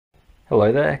Hello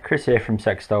there, Chris here from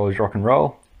Sex Style is Rock and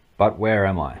Roll, but where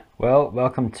am I? Well,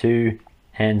 welcome to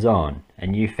Hands On, a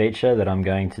new feature that I'm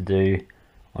going to do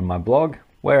on my blog.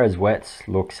 Whereas Wets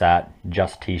looks at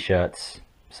just t-shirts,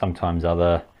 sometimes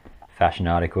other fashion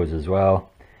articles as well,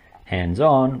 Hands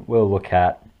On will look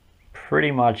at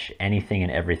pretty much anything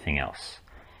and everything else.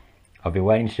 I've been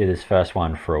waiting to do this first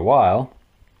one for a while.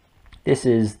 This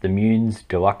is the Muse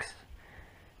Deluxe.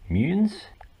 Muse?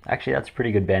 Actually, that's a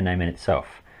pretty good band name in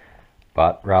itself.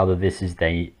 But rather, this is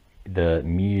the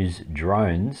Muse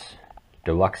Drones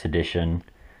Deluxe Edition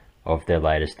of their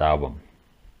latest album.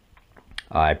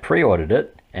 I pre-ordered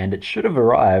it and it should have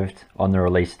arrived on the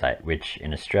release date, which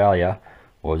in Australia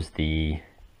was the,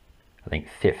 I think,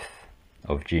 5th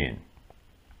of June.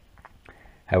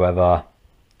 However,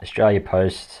 Australia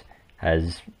Post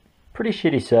has pretty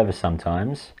shitty service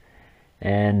sometimes,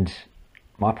 and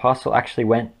my parcel actually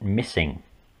went missing.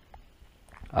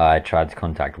 I tried to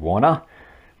contact Warner,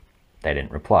 they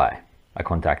didn't reply. I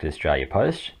contacted Australia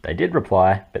Post, they did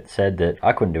reply, but said that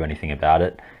I couldn't do anything about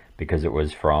it because it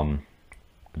was from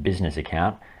a business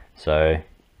account, so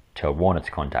tell Warner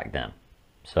to contact them.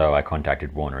 So I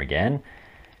contacted Warner again,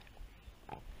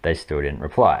 they still didn't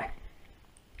reply.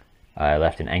 I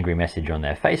left an angry message on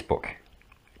their Facebook.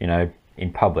 You know,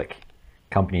 in public,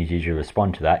 companies usually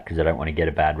respond to that because they don't want to get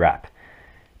a bad rap.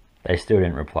 They still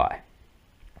didn't reply.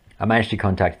 I managed to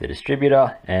contact the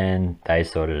distributor and they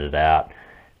sorted it out.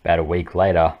 About a week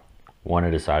later,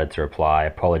 Warner decided to reply,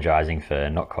 apologizing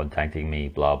for not contacting me,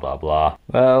 blah, blah, blah.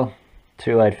 Well,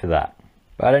 too late for that.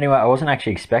 But anyway, I wasn't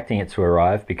actually expecting it to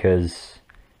arrive because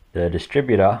the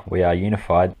distributor, We Are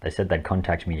Unified, they said they'd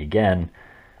contact me again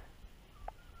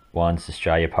once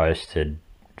Australia Post had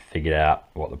figured out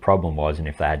what the problem was and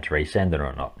if they had to resend it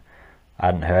or not. I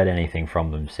hadn't heard anything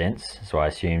from them since, so I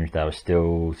assumed they were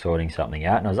still sorting something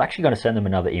out, and I was actually going to send them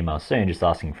another email soon just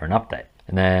asking for an update.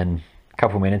 And then a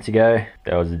couple minutes ago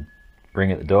there was a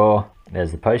ring at the door,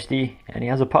 there's the postie, and he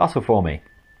has a parcel for me,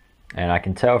 and I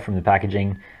can tell from the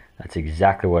packaging that's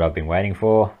exactly what I've been waiting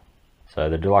for. So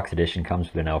the deluxe edition comes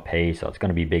with an LP, so it's going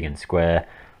to be big and square.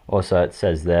 Also, it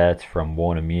says there it's from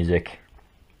Warner Music,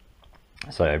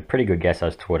 so pretty good guess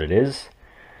as to what it is.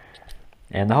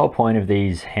 And the whole point of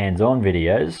these hands-on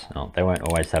videos, oh, they won't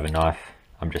always have a knife,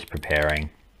 I'm just preparing,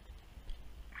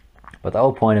 but the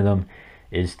whole point of them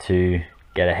is to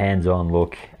get a hands-on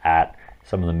look at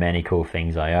some of the many cool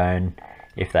things I own.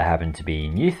 If there happen to be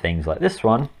new things like this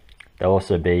one, there'll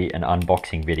also be an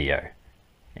unboxing video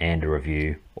and a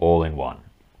review all in one.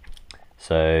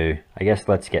 So I guess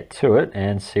let's get to it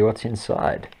and see what's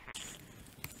inside.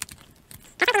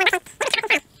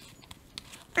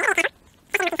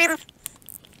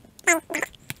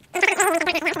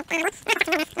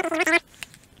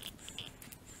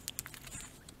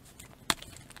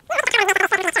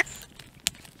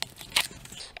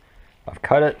 I've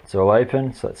cut it, it's all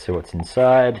open, so let's see what's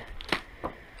inside.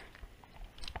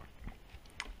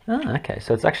 Ah, okay,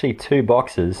 so it's actually two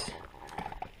boxes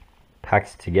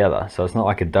packed together, so it's not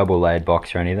like a double laid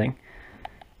box or anything.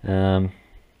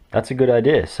 That's a good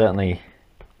idea, certainly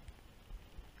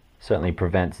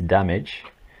prevents damage.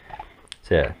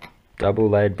 So yeah, double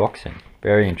laid boxing,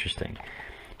 very interesting.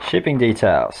 Shipping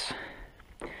details.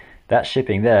 That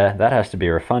shipping there, that has to be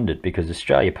refunded because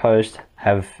Australia Post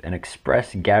have an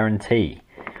express guarantee.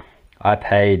 I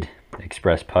paid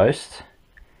Express Post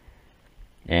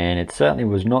and it certainly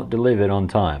was not delivered on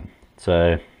time,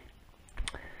 so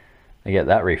I get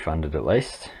that refunded at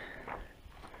least.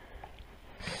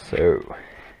 So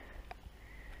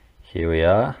here we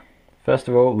are. First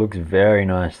of all, it looks very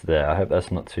nice there. I hope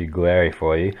that's not too glary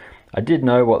for you. I did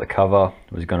know what the cover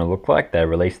was going to look like. They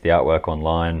released the artwork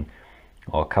online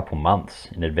a couple months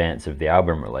in advance of the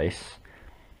album release,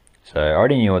 so I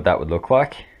already knew what that would look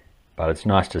like, but it's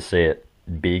nice to see it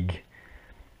big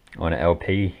on an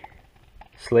LP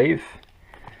sleeve.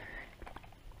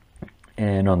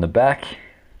 And on the back,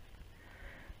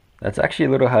 that's actually a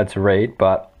little hard to read,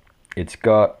 but it's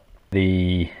got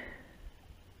the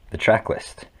track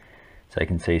list. So you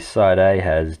can see side A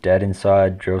has Dead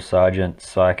Inside, Drill Sergeant,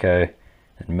 Psycho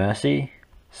and Mercy.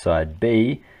 Side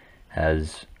B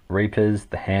has Reapers,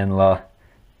 The Handler,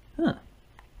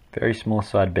 very small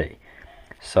side B.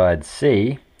 Side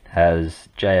C has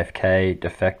JFK,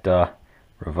 Defector,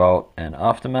 Revolt and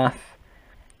Aftermath.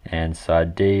 And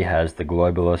side D has The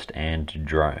Globalist and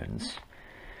Drones.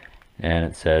 And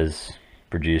it says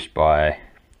produced by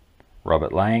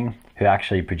Robert Lang, who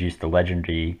actually produced the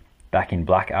legendary Back in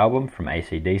Black album from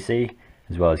AC/DC,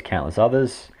 as well as countless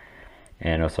others,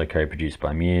 and also co-produced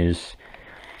by Muse.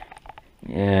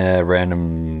 Yeah,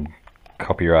 random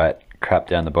copyright crap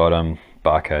down the bottom,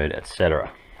 barcode,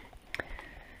 etc.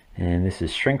 And this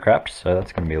is shrink wrapped, so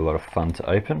that's going to be a lot of fun to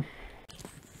open.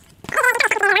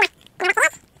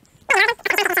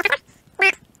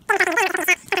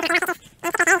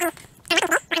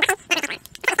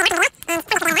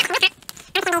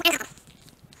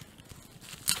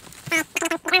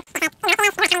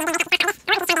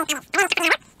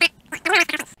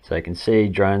 So you can see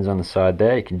drones on the side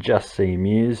there, you can just see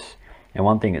Muse. And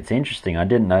one thing that's interesting, I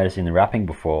didn't notice in the wrapping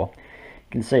before,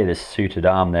 you can see this suited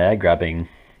arm there grabbing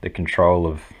the control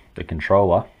of the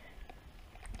controller.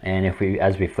 And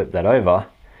as we flip that over,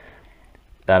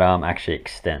 that arm actually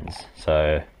extends.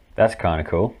 So that's kind of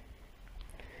cool.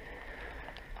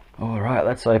 Alright,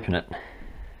 let's open it.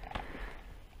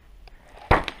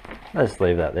 Let's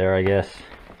leave that there, I guess.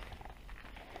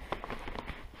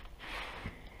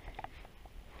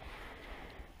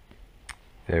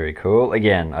 Very cool.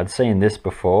 Again, I'd seen this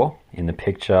before in the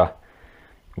picture.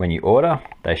 When you order,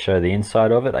 they show the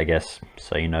inside of it, I guess,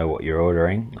 so you know what you're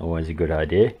ordering. Always a good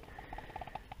idea.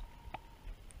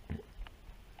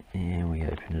 And we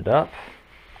open it up.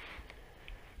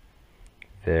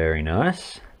 Very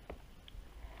nice.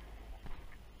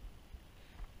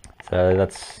 So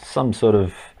that's some sort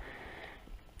of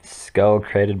skull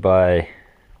created by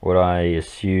what I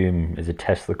assume is a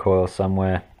Tesla coil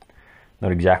somewhere.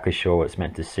 Not exactly sure what it's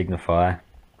meant to signify,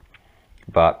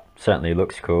 but certainly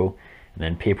looks cool. And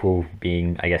then people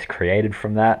being, I guess, created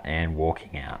from that and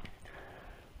walking out.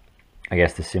 I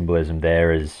guess the symbolism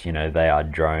there is, you know, they are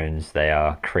drones, they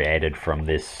are created from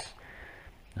this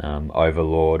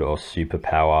overlord or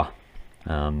superpower,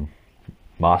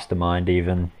 mastermind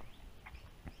even.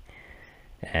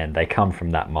 And they come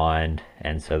from that mind,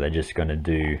 and so they're just going to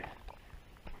do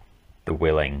the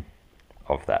willing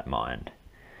of that mind.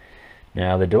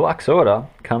 Now the deluxe order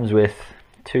comes with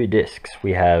 2 discs.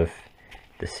 We have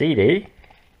the CD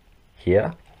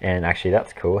here, and actually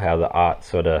that's cool how the art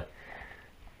sort of,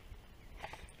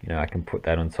 you know, I can put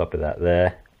that on top of that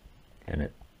there, and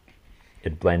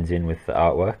it blends in with the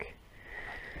artwork.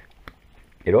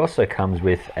 It also comes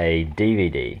with a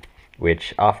DVD,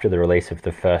 which after the release of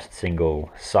the first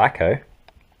single, Psycho,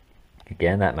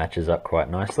 again that matches up quite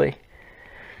nicely.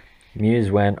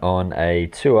 Muse went on a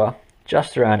tour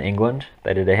just around England.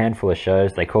 They did a handful of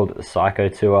shows. They called it the Psycho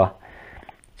Tour.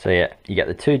 So yeah, you get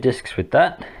the 2 discs with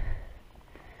that,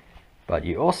 but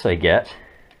you also get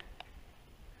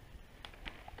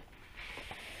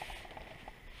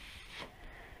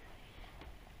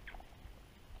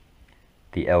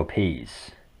the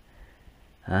LPs.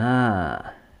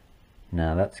 Now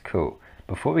that's cool.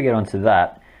 Before we get onto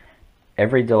that,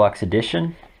 every deluxe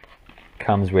edition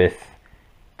comes with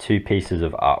 2 pieces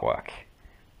of artwork.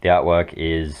 The artwork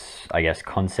is, I guess,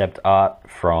 concept art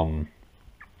from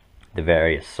the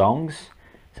various songs.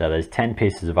 So there's 10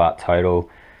 pieces of art total,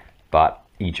 but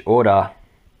each order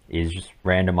is just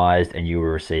randomized and you will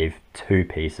receive 2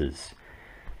 pieces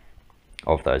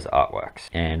of those artworks.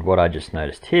 And what I just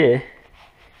noticed here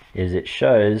is it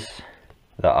shows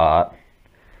the art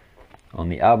on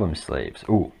the album sleeves.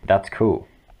 Ooh, that's cool.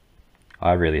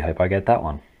 I really hope I get that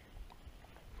one.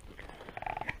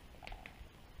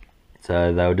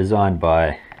 So they were designed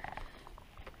by,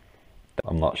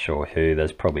 I'm not sure who,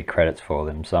 there's probably credits for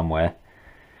them somewhere.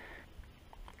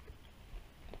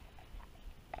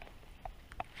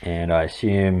 And I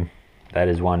assume that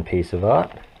is 1 piece of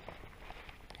art.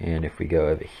 And if we go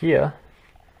over here,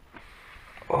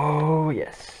 oh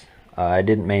yes, I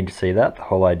didn't mean to see that. The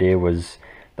whole idea was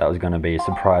that was going to be a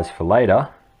surprise for later.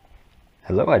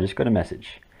 Hello, I just got a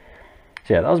message.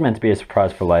 So yeah, that was meant to be a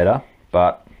surprise for later,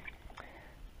 but I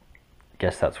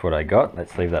guess that's what I got.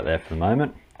 Let's leave that there for the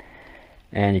moment.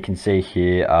 And you can see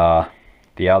here are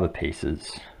the other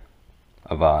pieces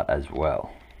of art as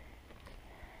well.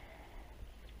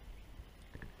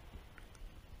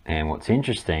 And what's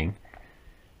interesting,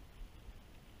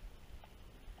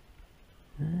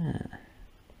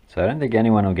 so I don't think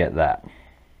anyone will get that,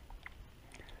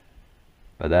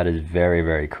 but that is very,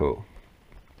 very cool.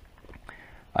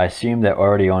 I assume they're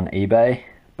already on eBay,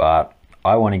 but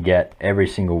I want to get every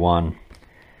single one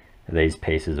of these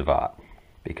pieces of art,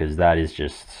 because that is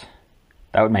just,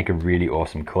 that would make a really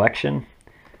awesome collection.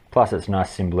 Plus it's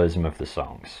nice symbolism of the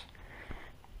songs.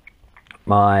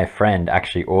 My friend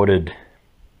actually ordered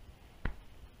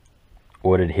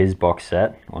his box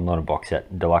set, or not a box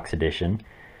set, deluxe edition,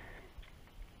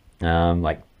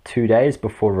 like 2 days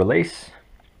before release,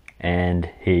 and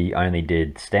he only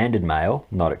did standard mail,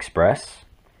 not express,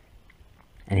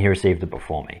 and he received it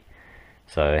before me.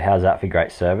 So how's that for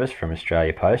great service from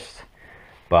Australia Post?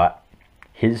 But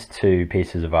his 2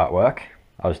 pieces of artwork,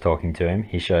 I was talking to him,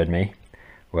 he showed me,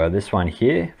 were this one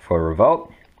here for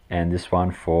Revolt and this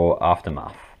one for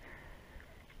Aftermath.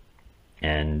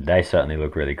 and they certainly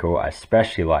look really cool. I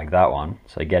especially like that one,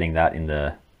 so getting that in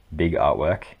the big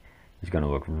artwork is going to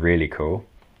look really cool.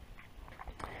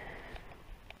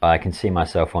 I can see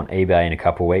myself on eBay in a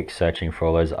couple weeks searching for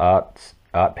all those art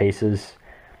pieces.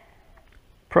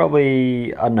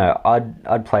 Probably, I don't know,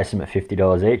 I'd place them at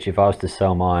 $50 each. If I was to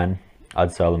sell mine,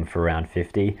 I'd sell them for around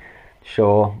 50.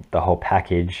 Sure, the whole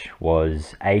package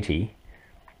was 80,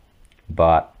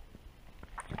 but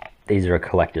these are a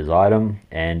collector's item,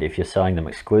 and if you're selling them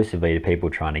exclusively to people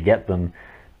trying to get them,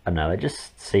 I don't know, it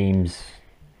just seems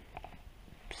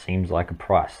like a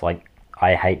price. Like,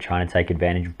 I hate trying to take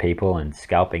advantage of people and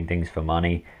scalping things for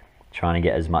money, trying to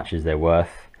get as much as they're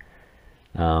worth.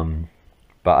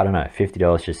 But I don't know,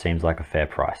 $50 just seems like a fair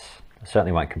price. I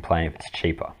certainly won't complain if it's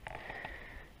cheaper.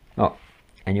 Oh,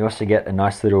 and you also get a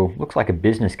nice little, looks like a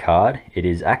business card. It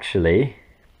is actually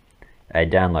a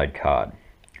download card.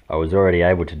 I was already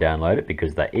able to download it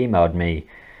because they emailed me,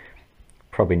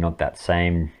 probably not that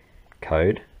same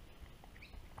code.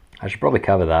 I should probably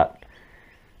cover that.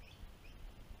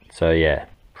 So yeah,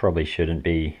 probably shouldn't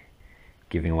be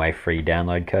giving away free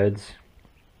download codes.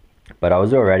 But I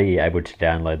was already able to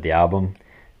download the album.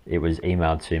 It was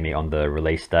emailed to me on the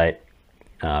release date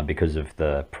because of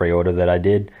the pre-order that I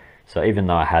did. So even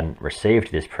though I hadn't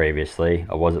received this previously,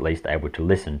 I was at least able to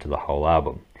listen to the whole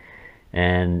album.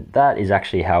 And that is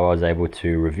actually how I was able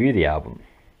to review the album.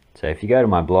 So if you go to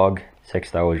my blog,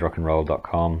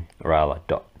 sexstarwarsrockandroll.com, or rather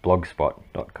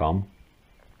blogspot.com,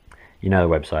 you know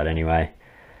the website anyway.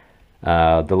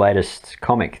 The latest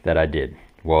comic that I did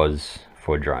was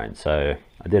for Drone. So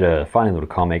I did a funny little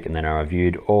comic, and then I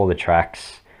reviewed all the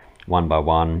tracks one by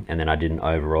one, and then I did an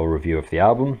overall review of the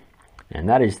album. And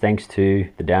that is thanks to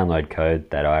the download code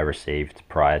that I received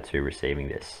prior to receiving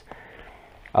this.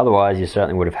 Otherwise, you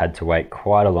certainly would have had to wait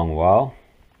quite a long while,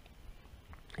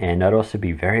 and I'd also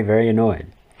be very, very annoyed.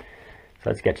 So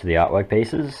let's get to the artwork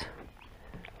pieces.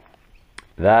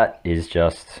 That is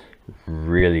just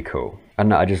really cool. I don't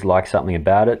know, I just like something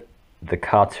about it. The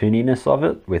cartooniness of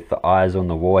it with the eyes on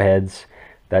the warheads,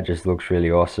 that just looks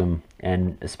really awesome.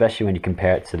 And especially when you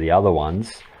compare it to the other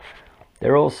ones,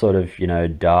 they're all sort of, you know,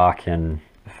 dark and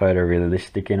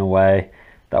photorealistic in a way.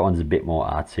 That one's a bit more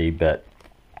artsy, but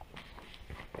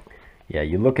yeah,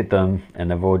 you look at them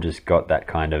and they've all just got that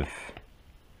kind of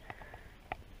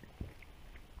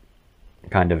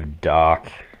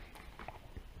dark,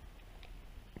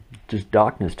 just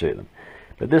darkness to them.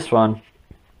 But this one,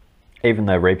 even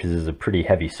though Reapers is a pretty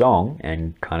heavy song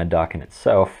and kind of dark in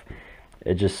itself,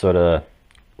 it just sort of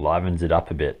livens it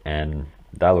up a bit, and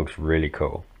that looks really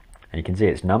cool. And you can see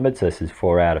it's numbered, so this is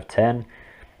 4 out of 10.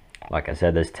 Like I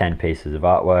said, there's 10 pieces of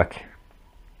artwork.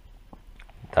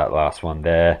 That last one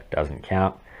there doesn't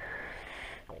count.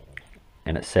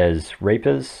 And it says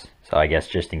Reapers, so I guess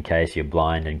just in case you're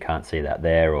blind and can't see that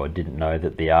there, or didn't know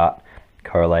that the art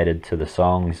correlated to the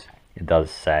songs, it does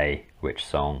say which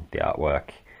song the artwork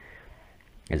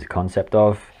is a concept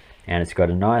of. And it's got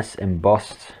a nice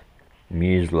embossed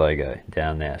Muse logo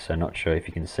down there, so not sure if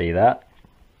you can see that,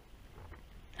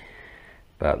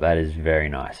 but that is very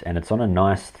nice, and it's on a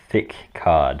nice thick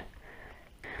card.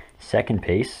 Second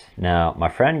piece, now my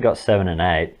friend got 7 and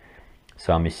 8,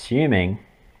 so I'm assuming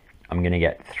I'm going to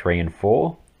get 3 and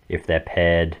 4 if they're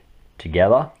paired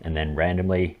together and then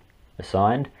randomly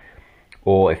assigned,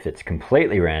 or if it's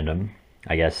completely random,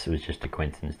 I guess it was just a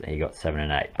coincidence that he got 7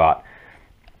 and 8, but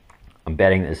I'm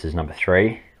betting this is number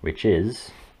 3, which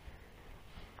is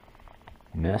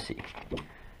Mercy.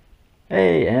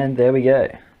 Hey, and there we go.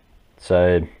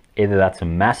 So either that's a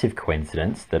massive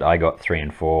coincidence that I got 3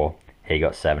 and 4, he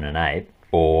got 7 and 8,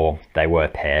 or they were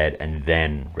paired and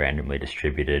then randomly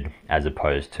distributed, as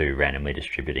opposed to randomly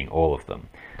distributing all of them.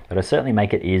 But it'll certainly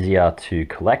make it easier to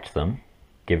collect them,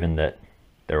 given that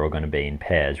they're all going to be in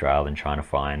pairs rather than trying to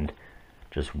find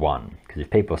just one. Because if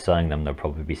people are selling them, they'll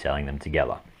probably be selling them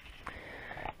together.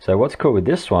 So what's cool with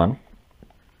this one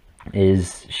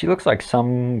is she looks like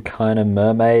some kind of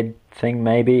mermaid thing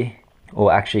maybe,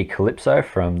 or actually Calypso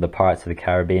from the Pirates of the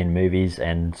Caribbean movies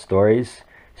and stories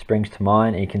springs to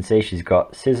mind. And you can see she's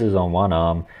got scissors on one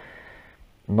arm.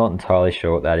 I'm not entirely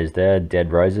sure what that is there,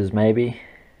 dead roses maybe.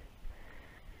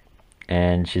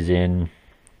 And she's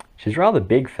rather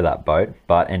big for that boat,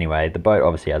 but anyway, the boat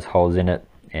obviously has holes in it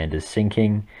and is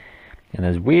sinking, and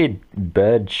there's weird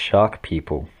bird shark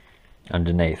people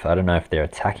underneath. I don't know if they're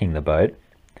attacking the boat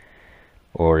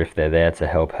or if they're there to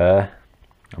help her.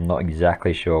 I'm not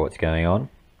exactly sure what's going on.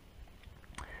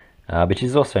 But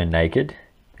she's also naked,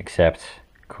 except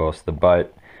of course the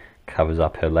boat covers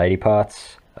up her lady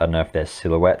parts. I don't know if they're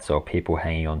silhouettes or people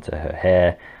hanging onto her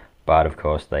hair, but of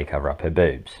course they cover up her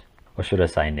boobs. or should I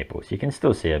say nipples? You can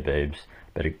still see her boobs,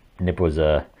 but nipples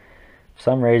are, for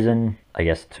some reason, I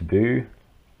guess, taboo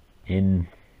in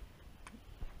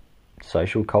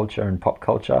social culture and pop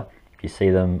culture. If you see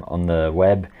them on the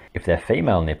web, if they're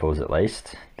female nipples at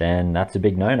least, then that's a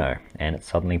big no-no and it's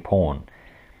suddenly porn.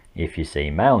 If you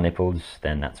see male nipples,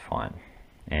 then that's fine.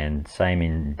 And same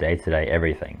in day-to-day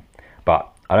everything.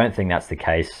 But I don't think that's the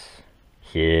case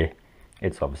here.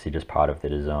 It's obviously just part of the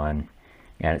design,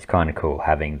 and it's kind of cool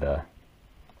having the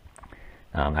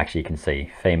actually you can see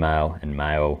female and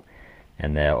male,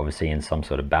 and they're obviously in some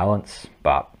sort of balance,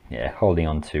 but yeah, holding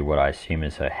on to what I assume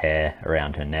is her hair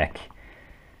around her neck.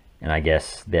 And I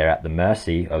guess they're at the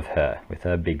mercy of her. With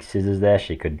her big scissors there,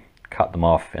 she could cut them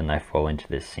off and they fall into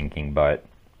this sinking boat.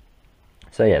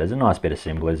 So yeah, there's a nice bit of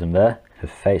symbolism there. Her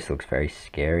face looks very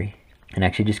scary. And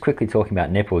actually, just quickly talking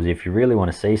about nipples, if you really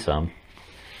want to see some,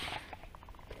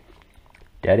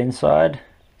 dead inside,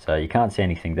 so you can't see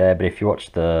anything there, but if you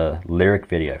watch the lyric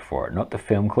video for it, not the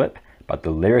film clip, but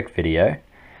the lyric video,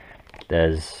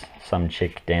 there's some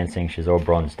chick dancing, she's all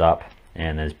bronzed up,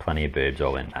 and there's plenty of boobs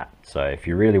all in that. So if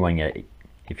you really want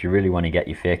to get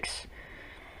your fix,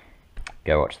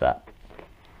 go watch that.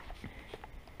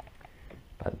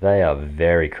 But they are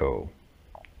very cool.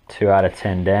 2 out of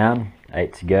 10 down,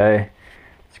 8 to go.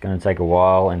 It's going to take a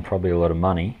while and probably a lot of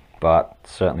money, but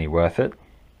certainly worth it.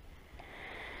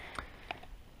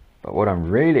 But what I'm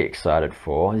really excited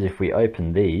for is if we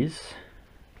open these,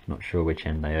 not sure which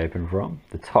end they open from,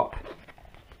 the top.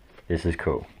 This is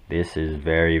cool. This is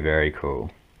very, very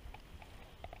cool.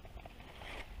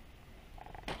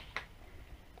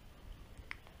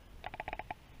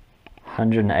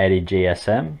 $180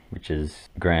 GSM, which is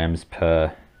grams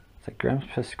per, is that grams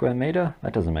per square meter?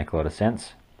 That doesn't make a lot of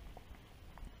sense.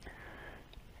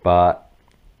 But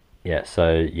yeah,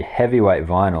 so your heavyweight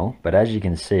vinyl, but as you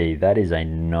can see, that is a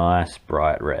nice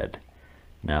bright red.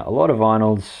 Now, a lot of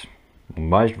vinyls,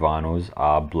 most vinyls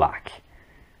are black.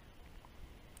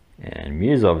 And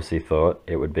Muse obviously thought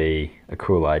it would be a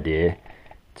cool idea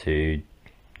to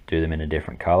do them in a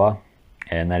different color.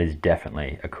 And that is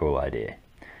definitely a cool idea.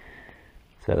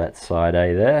 So that's side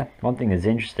A there. One thing that's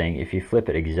interesting, if you flip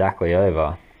it exactly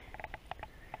over,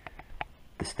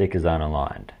 the stickers aren't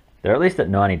aligned. They're at least at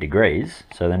 90 degrees,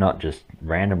 so they're not just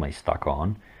randomly stuck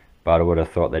on, but I would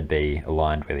have thought they'd be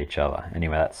aligned with each other.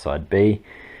 Anyway, that's side B.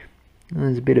 And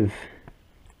there's a bit of,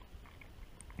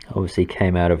 obviously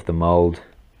came out of the mold,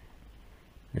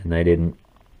 and they didn't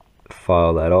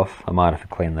file that off. I might have to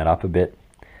clean that up a bit,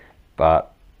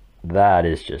 but that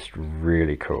is just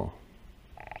really cool.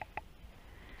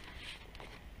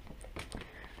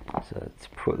 So let's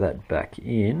put that back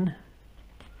in.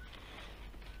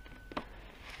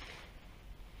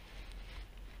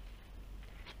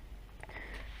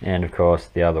 And of course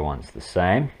the other one's the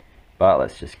same, but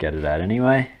let's just get it out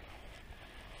anyway.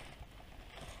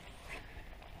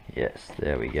 Yes,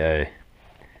 there we go.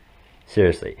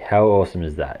 Seriously, how awesome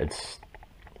is that? It's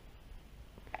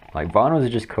like, vinyls are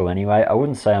just cool anyway. I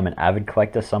wouldn't say I'm an avid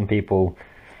collector. Some people,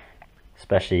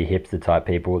 especially hipster type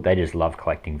people, they just love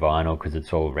collecting vinyl because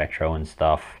it's all retro and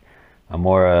stuff. I'm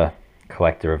more a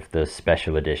collector of the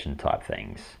special edition type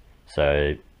things.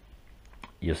 So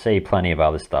you'll see plenty of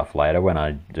other stuff later when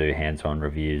I do hands-on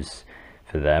reviews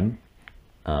for them.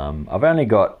 I've only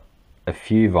got a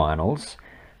few vinyls,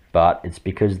 but it's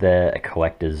because they're a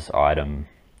collector's item,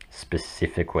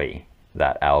 specifically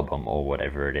that album or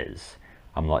whatever it is.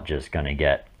 I'm not just going to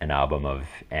get an album of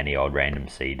any old random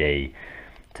CD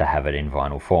to have it in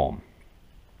vinyl form.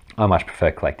 I much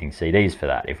prefer collecting CDs for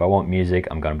that. If I want music,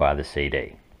 I'm going to buy the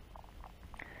CD.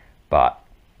 But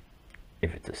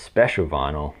if it's a special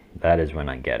vinyl, that is when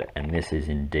I get it. And this is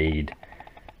indeed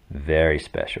very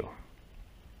special.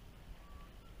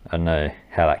 I don't know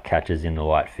how that catches in the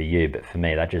light for you, but for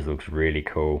me that just looks really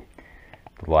cool.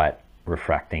 The light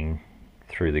refracting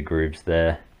through the grooves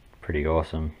there, pretty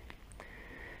awesome.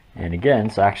 And again,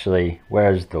 so actually,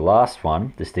 whereas the last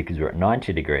one, the stickers were at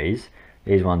 90 degrees,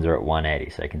 these ones are at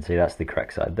 180. So you can see that's the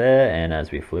correct side there, and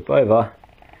as we flip over,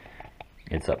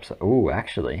 it's upside. Oh,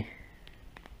 actually,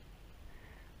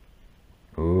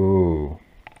 ooh,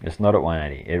 it's not at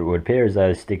 180. It would appear as though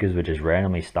the stickers were just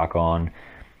randomly stuck on.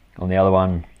 On the other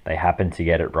one, they happened to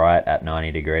get it right at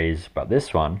 90 degrees, but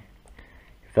this one,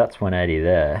 if that's 180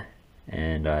 there,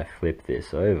 and I flip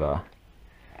this over,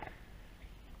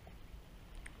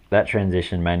 that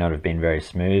transition may not have been very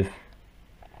smooth,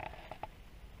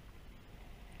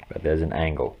 but there's an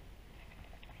angle.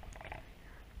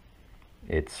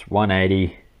 It's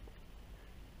 180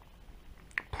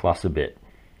 plus a bit,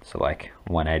 so like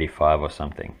 185 or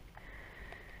something.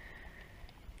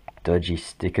 Dodgy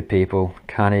sticker people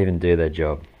can't even do their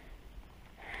job.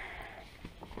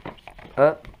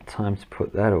 Time to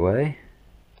put that away.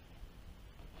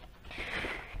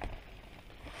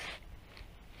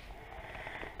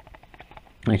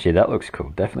 Actually, that looks cool.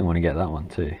 Definitely want to get that one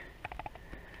too.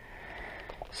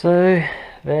 So,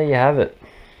 there you have it.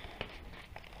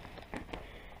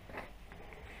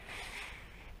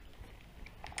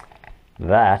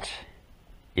 That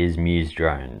is Muse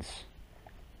drones.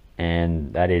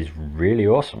 And that is really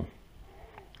awesome.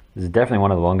 This is definitely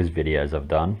one of the longest videos I've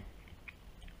done.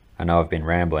 I know I've been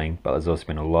rambling, but there's also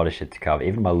been a lot of shit to cover.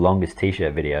 Even my longest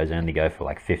t-shirt videos only go for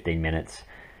like 15 minutes.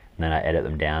 And then I edit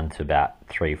them down to about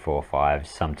 3, 4, 5,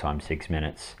 sometimes 6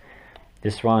 minutes.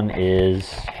 This one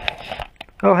is...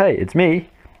 oh hey, it's me!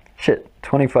 Shit,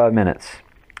 25 minutes.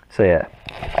 So yeah,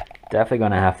 definitely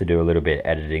gonna have to do a little bit of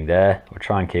editing there. We'll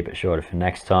try and keep it shorter for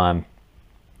next time.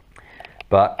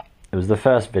 But it was the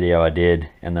first video I did,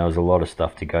 and there was a lot of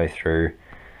stuff to go through.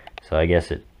 So I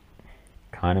guess it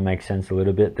kind of makes sense a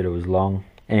little bit that it was long.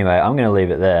 Anyway, I'm gonna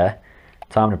leave it there.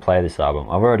 Time to play this album.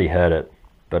 I've already heard it,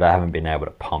 but I haven't been able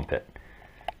to pump it.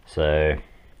 So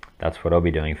that's what I'll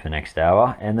be doing for the next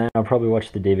hour, and then I'll probably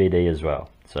watch the DVD as well.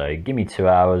 So give me 2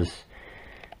 hours,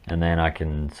 and then I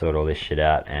can sort all this shit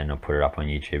out, and I'll put it up on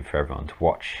YouTube for everyone to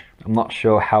watch. I'm not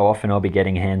sure how often I'll be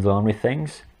getting hands-on with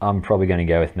things. I'm probably going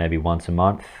to go with maybe once a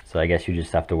month, so I guess you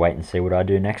just have to wait and see what I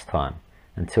do next time.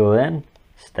 Until then,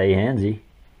 stay handsy.